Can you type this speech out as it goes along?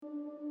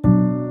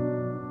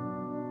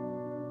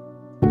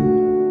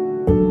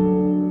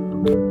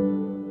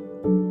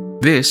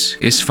This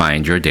is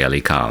Find Your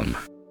Daily Calm.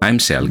 I'm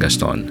Sel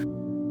Gaston.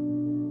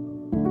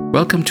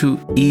 Welcome to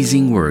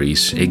Easing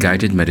Worries, a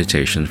guided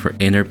meditation for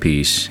inner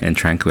peace and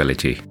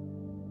tranquility.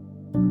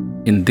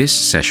 In this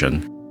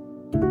session,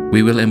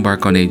 we will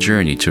embark on a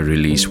journey to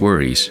release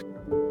worries,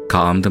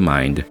 calm the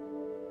mind,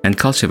 and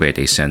cultivate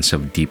a sense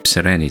of deep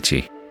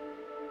serenity.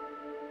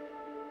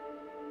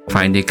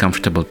 Find a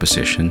comfortable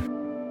position.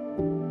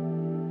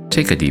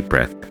 Take a deep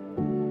breath.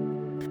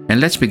 And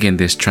let's begin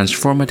this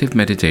transformative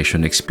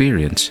meditation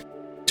experience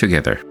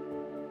together.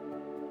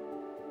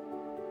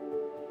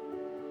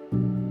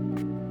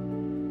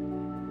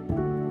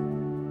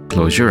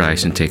 Close your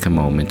eyes and take a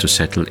moment to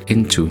settle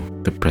into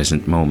the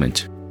present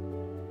moment.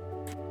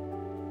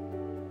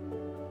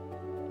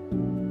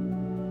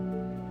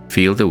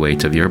 Feel the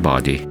weight of your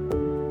body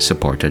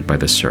supported by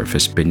the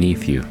surface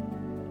beneath you.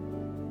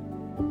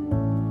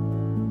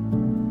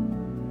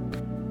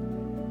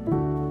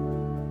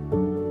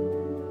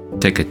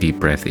 Take a deep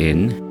breath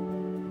in,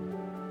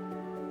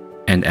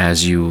 and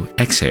as you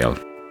exhale,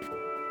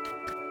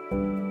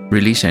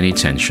 release any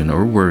tension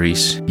or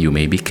worries you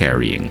may be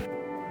carrying.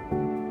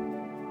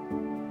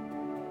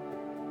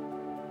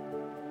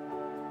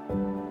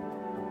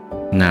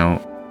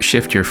 Now,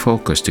 shift your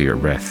focus to your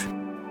breath.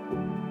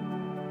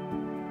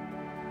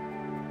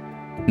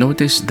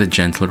 Notice the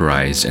gentle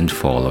rise and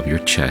fall of your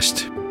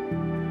chest,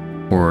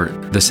 or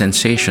the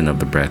sensation of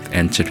the breath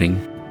entering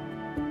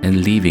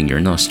and leaving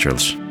your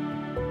nostrils.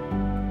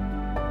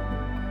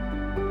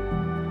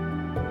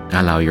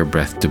 Allow your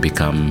breath to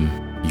become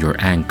your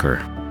anchor,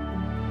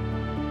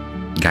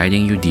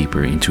 guiding you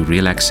deeper into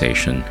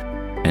relaxation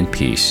and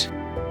peace.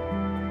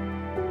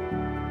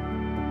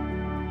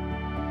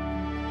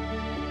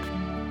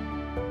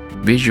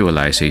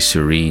 Visualize a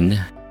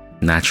serene,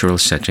 natural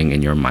setting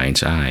in your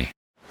mind's eye.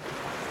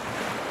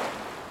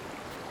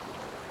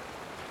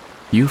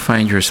 You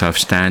find yourself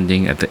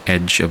standing at the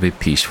edge of a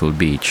peaceful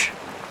beach.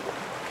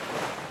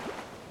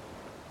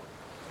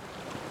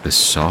 The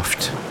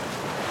soft,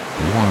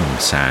 warm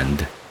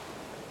sand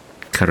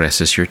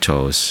caresses your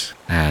toes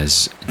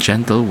as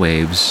gentle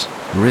waves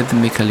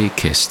rhythmically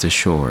kiss the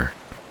shore.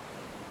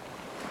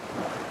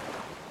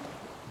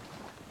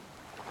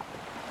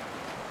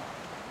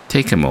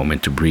 Take a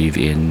moment to breathe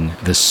in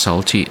the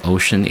salty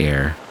ocean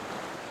air,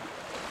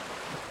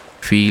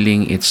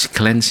 feeling its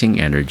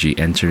cleansing energy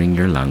entering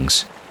your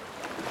lungs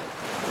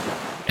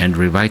and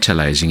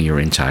revitalizing your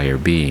entire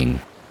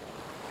being.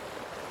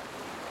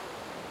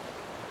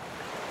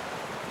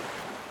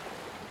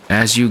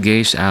 As you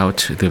gaze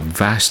out the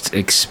vast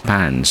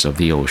expanse of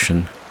the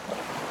ocean,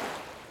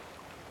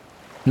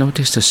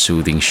 notice the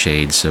soothing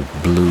shades of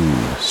blue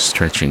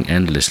stretching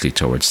endlessly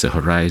towards the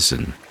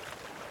horizon.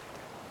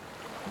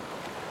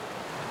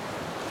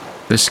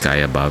 The sky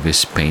above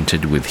is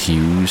painted with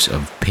hues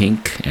of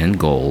pink and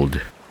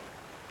gold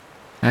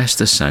as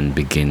the sun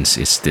begins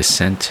its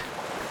descent,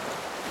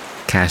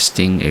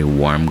 casting a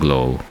warm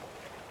glow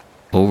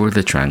over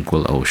the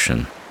tranquil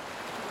ocean.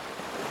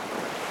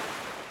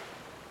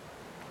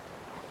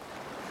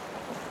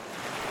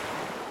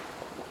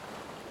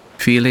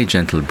 Feel a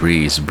gentle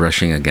breeze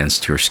brushing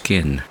against your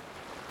skin,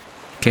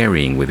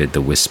 carrying with it the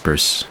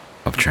whispers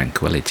of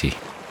tranquility.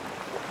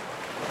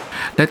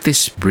 Let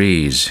this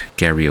breeze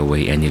carry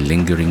away any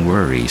lingering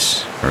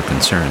worries or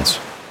concerns,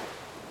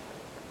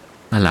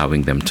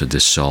 allowing them to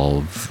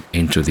dissolve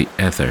into the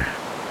ether.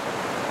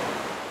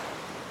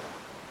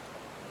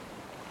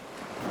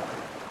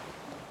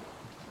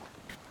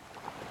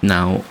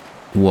 Now,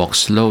 walk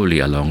slowly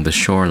along the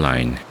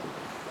shoreline,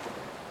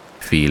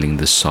 feeling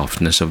the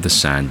softness of the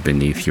sand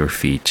beneath your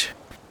feet.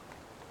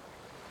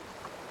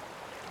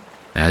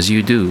 As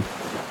you do,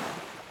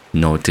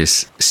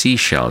 notice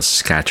seashells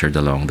scattered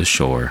along the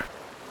shore,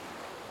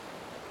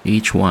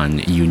 each one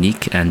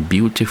unique and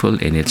beautiful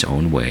in its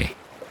own way.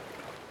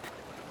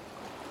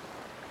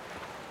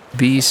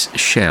 These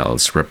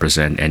shells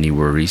represent any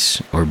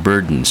worries or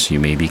burdens you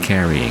may be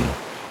carrying.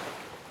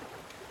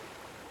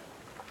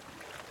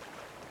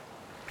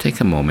 Take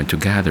a moment to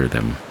gather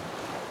them,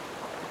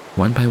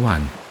 one by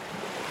one,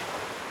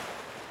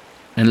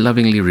 and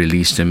lovingly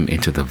release them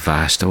into the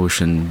vast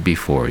ocean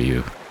before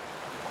you.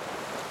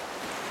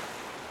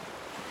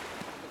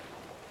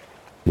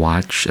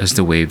 Watch as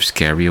the waves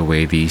carry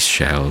away these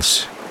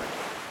shells,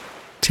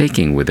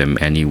 taking with them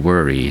any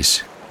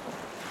worries,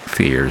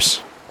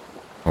 fears,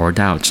 or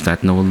doubts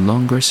that no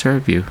longer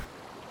serve you.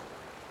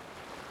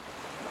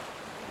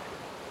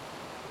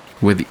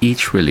 With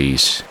each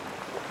release,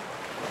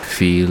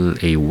 feel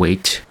a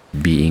weight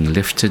being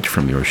lifted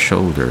from your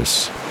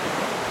shoulders,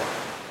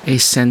 a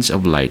sense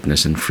of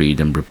lightness and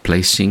freedom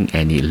replacing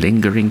any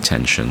lingering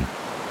tension.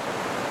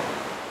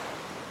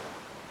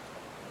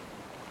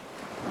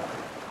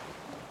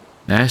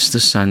 As the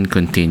sun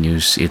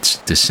continues its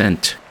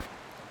descent,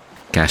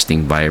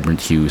 casting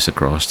vibrant hues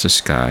across the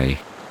sky,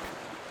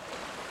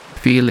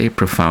 feel a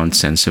profound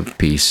sense of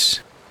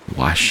peace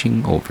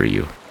washing over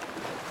you.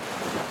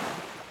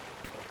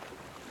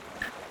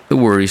 The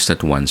worries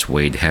that once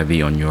weighed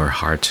heavy on your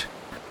heart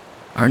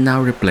are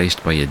now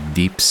replaced by a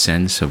deep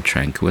sense of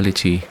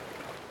tranquility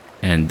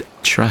and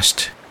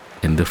trust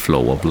in the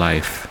flow of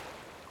life.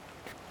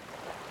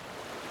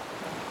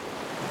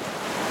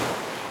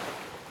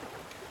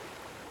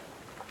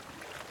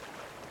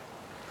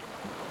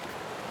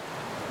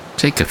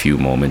 Take a few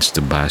moments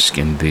to bask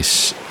in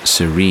this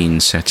serene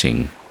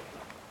setting,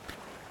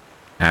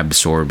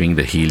 absorbing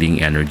the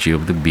healing energy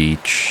of the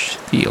beach,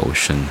 the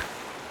ocean,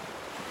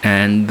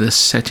 and the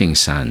setting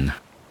sun.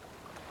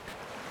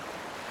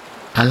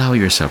 Allow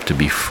yourself to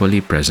be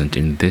fully present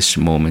in this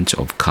moment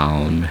of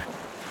calm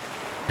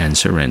and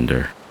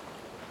surrender.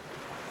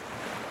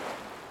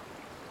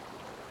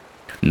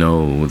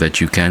 Know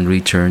that you can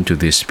return to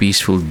this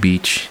peaceful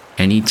beach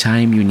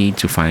anytime you need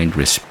to find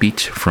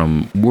respite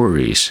from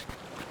worries.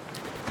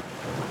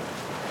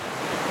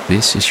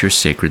 This is your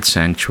sacred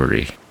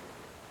sanctuary,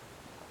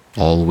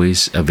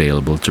 always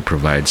available to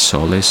provide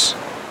solace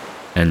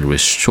and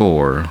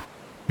restore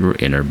your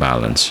inner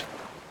balance.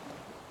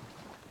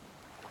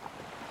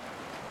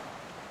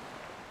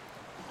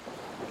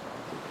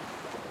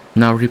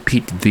 Now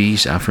repeat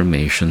these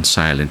affirmations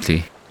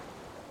silently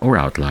or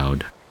out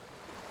loud,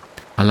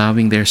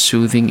 allowing their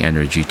soothing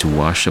energy to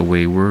wash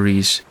away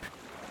worries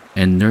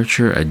and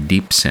nurture a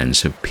deep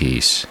sense of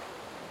peace.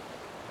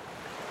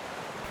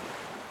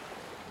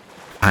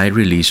 I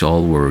release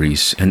all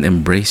worries and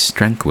embrace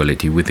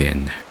tranquility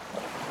within.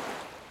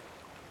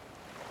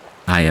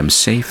 I am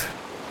safe,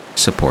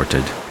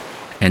 supported,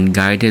 and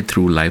guided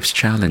through life's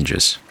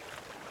challenges.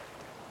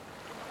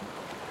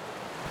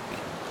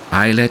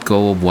 I let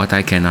go of what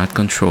I cannot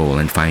control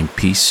and find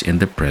peace in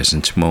the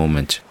present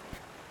moment.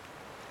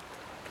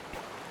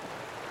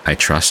 I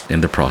trust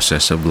in the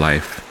process of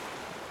life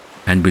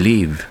and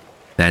believe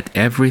that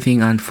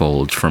everything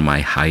unfolds for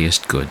my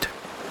highest good.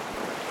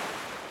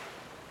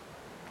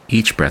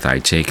 Each breath I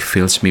take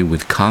fills me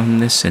with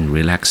calmness and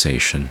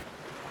relaxation.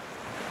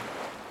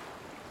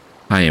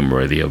 I am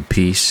worthy of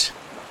peace,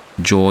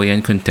 joy,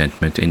 and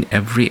contentment in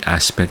every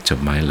aspect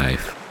of my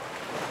life.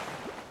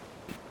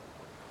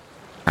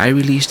 I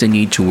release the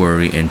need to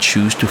worry and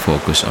choose to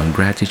focus on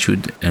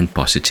gratitude and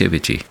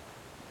positivity.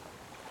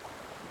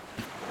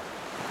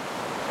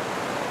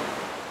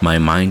 My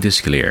mind is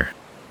clear,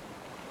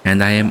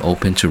 and I am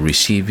open to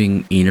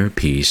receiving inner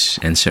peace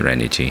and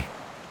serenity.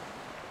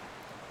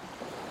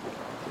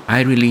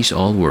 I release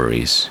all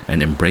worries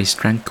and embrace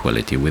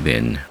tranquility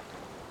within.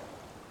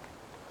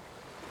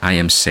 I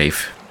am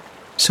safe,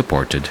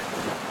 supported,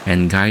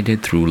 and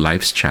guided through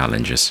life's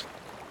challenges.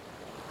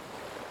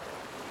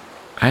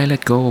 I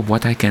let go of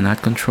what I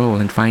cannot control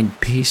and find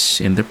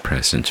peace in the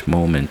present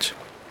moment.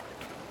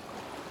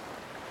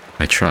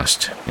 I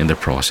trust in the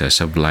process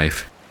of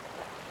life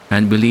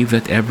and believe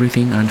that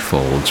everything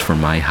unfolds for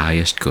my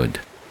highest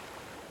good.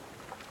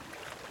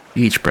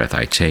 Each breath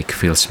I take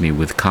fills me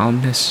with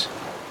calmness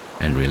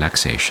and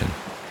relaxation.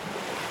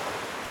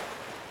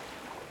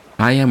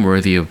 I am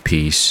worthy of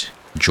peace,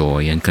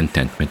 joy, and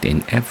contentment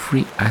in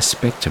every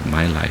aspect of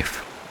my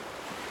life.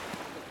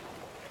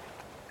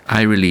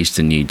 I release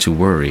the need to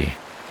worry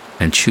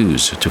and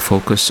choose to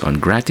focus on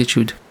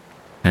gratitude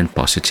and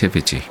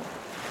positivity.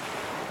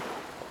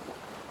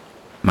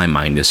 My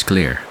mind is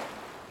clear,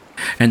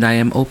 and I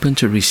am open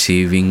to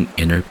receiving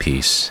inner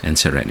peace and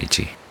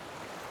serenity.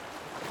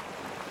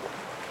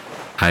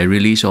 I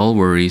release all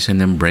worries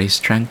and embrace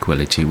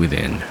tranquility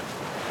within.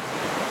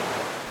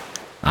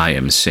 I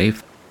am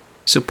safe,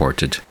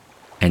 supported,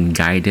 and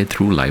guided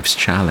through life's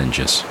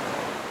challenges.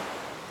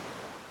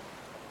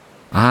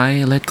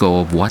 I let go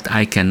of what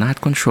I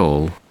cannot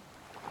control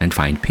and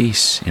find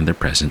peace in the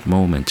present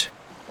moment.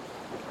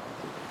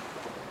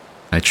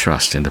 I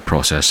trust in the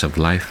process of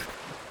life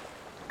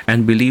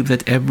and believe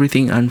that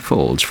everything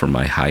unfolds for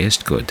my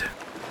highest good.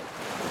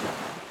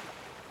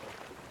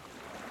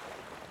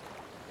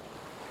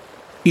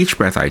 Each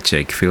breath I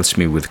take fills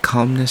me with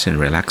calmness and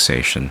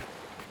relaxation.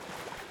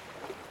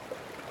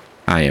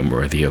 I am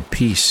worthy of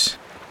peace,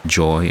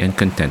 joy, and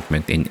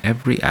contentment in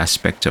every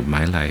aspect of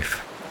my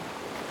life.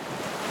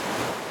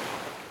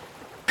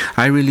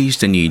 I release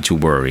the need to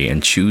worry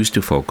and choose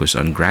to focus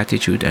on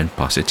gratitude and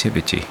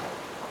positivity.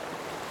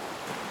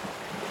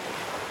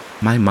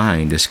 My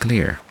mind is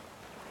clear,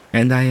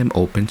 and I am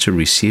open to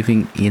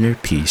receiving inner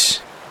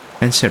peace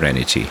and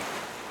serenity.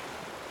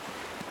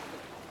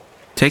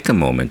 Take a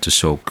moment to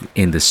soak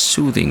in the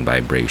soothing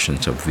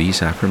vibrations of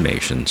these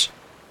affirmations,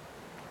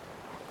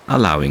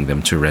 allowing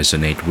them to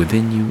resonate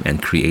within you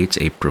and create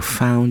a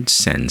profound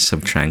sense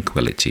of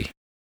tranquility.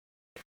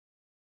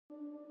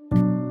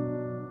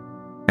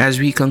 As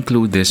we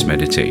conclude this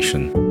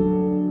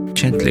meditation,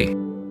 gently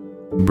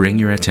bring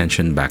your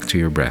attention back to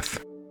your breath.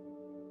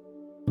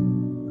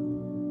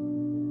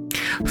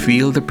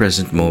 Feel the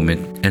present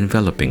moment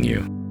enveloping you,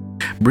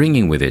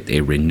 bringing with it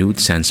a renewed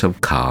sense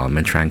of calm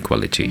and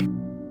tranquility.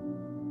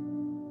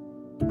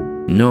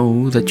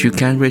 Know that you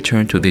can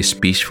return to this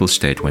peaceful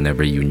state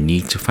whenever you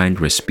need to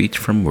find respite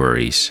from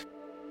worries.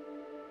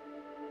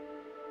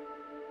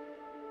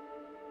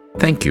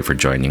 Thank you for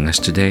joining us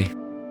today.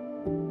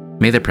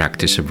 May the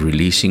practice of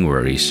releasing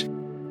worries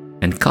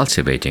and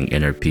cultivating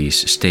inner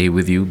peace stay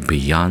with you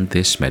beyond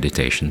this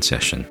meditation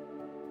session.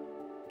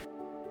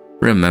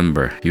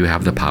 Remember, you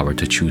have the power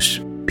to choose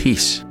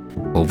peace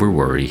over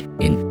worry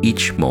in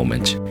each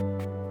moment.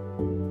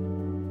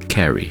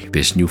 Carry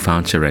this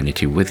newfound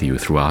serenity with you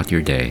throughout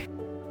your day.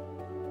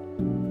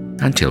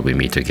 Until we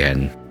meet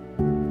again,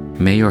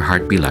 may your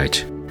heart be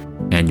light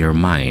and your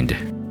mind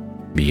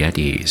be at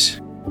ease.